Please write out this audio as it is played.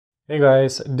Hey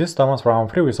guys, this is Thomas from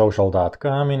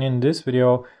freewithsocial.com, and in this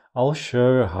video I'll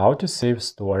show you how to save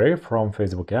story from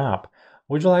Facebook app.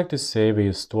 Would you like to save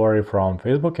a story from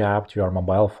Facebook app to your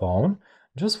mobile phone?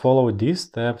 Just follow these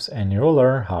steps and you'll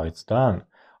learn how it's done.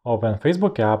 Open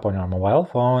Facebook app on your mobile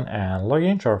phone and log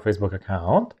into your Facebook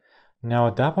account. Now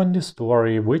tap on the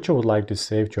story which you would like to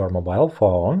save to your mobile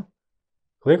phone.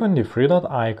 Click on the three dot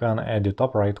icon at the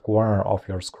top right corner of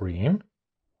your screen.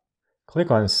 Click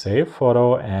on Save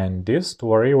Photo and this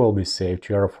story will be saved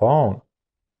to your phone.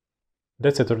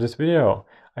 That's it for this video.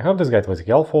 I hope this guide was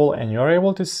helpful and you're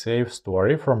able to save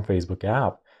story from Facebook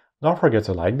app. Don't forget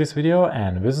to like this video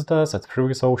and visit us at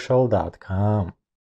freewithsocial.com.